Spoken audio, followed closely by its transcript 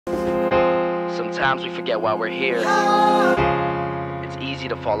Sometimes we forget why we're here. It's easy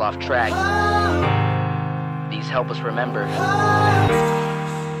to fall off track. These help us remember.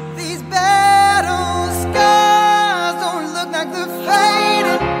 These battle scars don't look like they're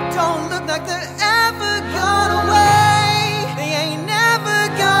faded, don't look like they're ever gone away. They ain't never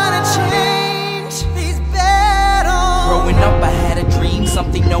gonna change. These battles. Growing up I had a dream,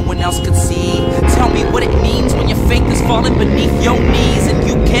 something no one else could see. Tell me what it means when your faith is falling beneath your knees and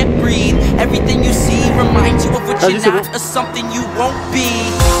you can't breathe. Everything you see reminds you of what you're not or something you won't be.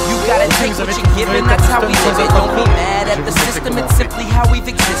 You gotta take what you're given, that's how we live it. Don't be mad at the system, it's simply how we've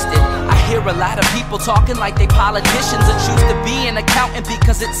existed. I hear a lot of people talking like they politicians and choose to be an accountant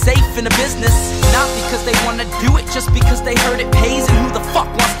because it's safe in a business. Not because they wanna do it, just because they heard it pays. And who the fuck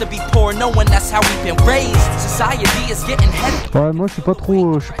wants to be poor knowing that's how we've been raised? Society is getting heavy. Ouais, moi je suis pas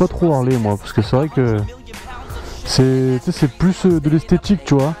trop Harley moi, parce que c'est vrai que c'est plus de l'esthétique,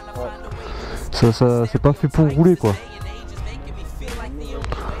 tu vois. Ça c'est pas fait pour rouler quoi.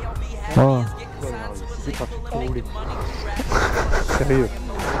 Ah. C'est pas fait pour rouler. Sérieux.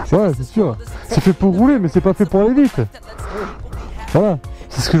 Ouais, c'est sûr. C'est fait pour rouler, mais c'est pas fait pour aller vite. Voilà,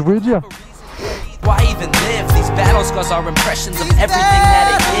 c'est ce que je voulais dire. Why even live? These battle scars are impressions of everything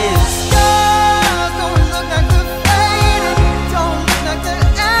that it is.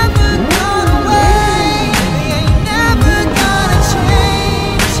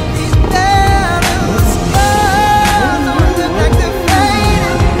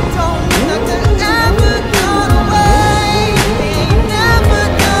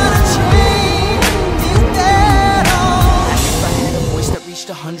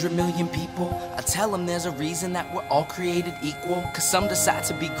 Tell them there's a reason that we're all created equal. Cause some decide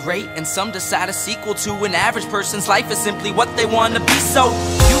to be great and some decide a sequel to an average person's life is simply what they want to be. So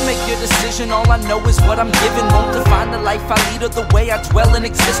you make your decision, all I know is what I'm given. Won't define the life I lead or the way I dwell in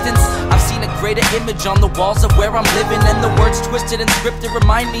existence. I've seen a greater image on the walls of where I'm living, and the words twisted and scripted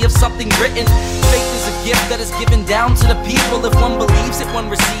remind me of something written. Faith is a gift that is given down to the people. If one believes it, one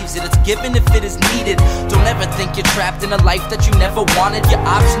receives it. It's given if it is needed. Don't ever think you're trapped in a life that you never wanted. Your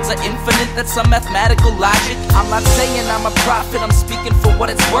options are infinite, that's some mathematical logic. I'm not saying I'm a prophet, I'm speaking for what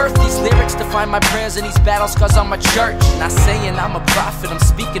it's worth. These lyrics define my prayers and these battle scars on my church. Not saying I'm a prophet, I'm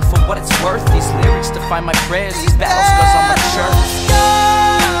speaking for what it's worth. These lyrics define my prayers, these battle scars on my church.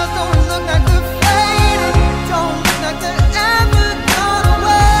 Don't look like they're faded, don't look like they're ever gone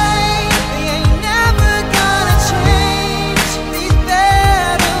away. They ain't never gonna change. These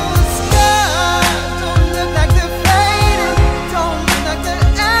battle scars don't look like they're faded, don't look like they're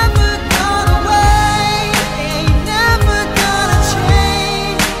ever gone away. They ain't never gonna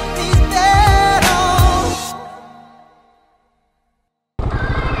change. These battles.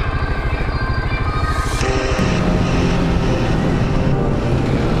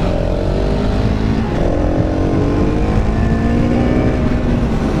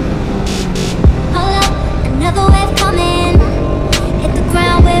 Hold up, another wave coming. Hit the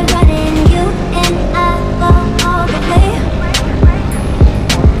ground, we're running. You and I go all the way.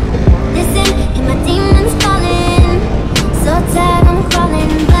 Listen, hear my demons calling. So tired, I'm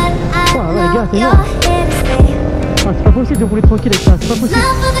crawling, but I know you're here to stay. Ah, c'est pas possible de rouler tranquille avec ça, c'est pas possible.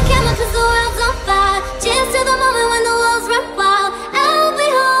 Smile for the camera 'cause the world's on fire. Cheers to the moment when the walls run wild. I'll be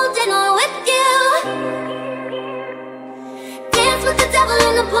holding on with you. Dance with the devil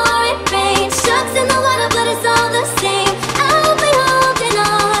in the pouring rain. Sharks in the water, but it's all the same. I'll be holding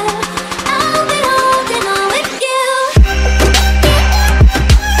on. I'll be holding on with you.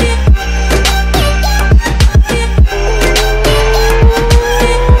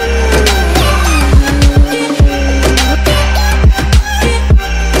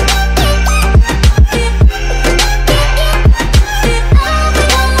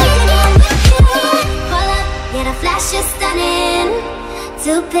 Yeah, the flash is stunning.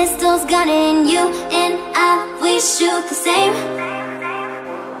 Two pistols gunning. You and I, we shoot the same.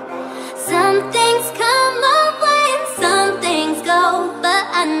 Some things come my way and some things go, but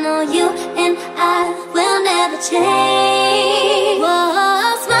I know you and I will never change.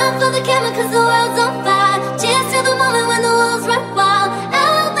 Whoa, smile for the camera 'cause the world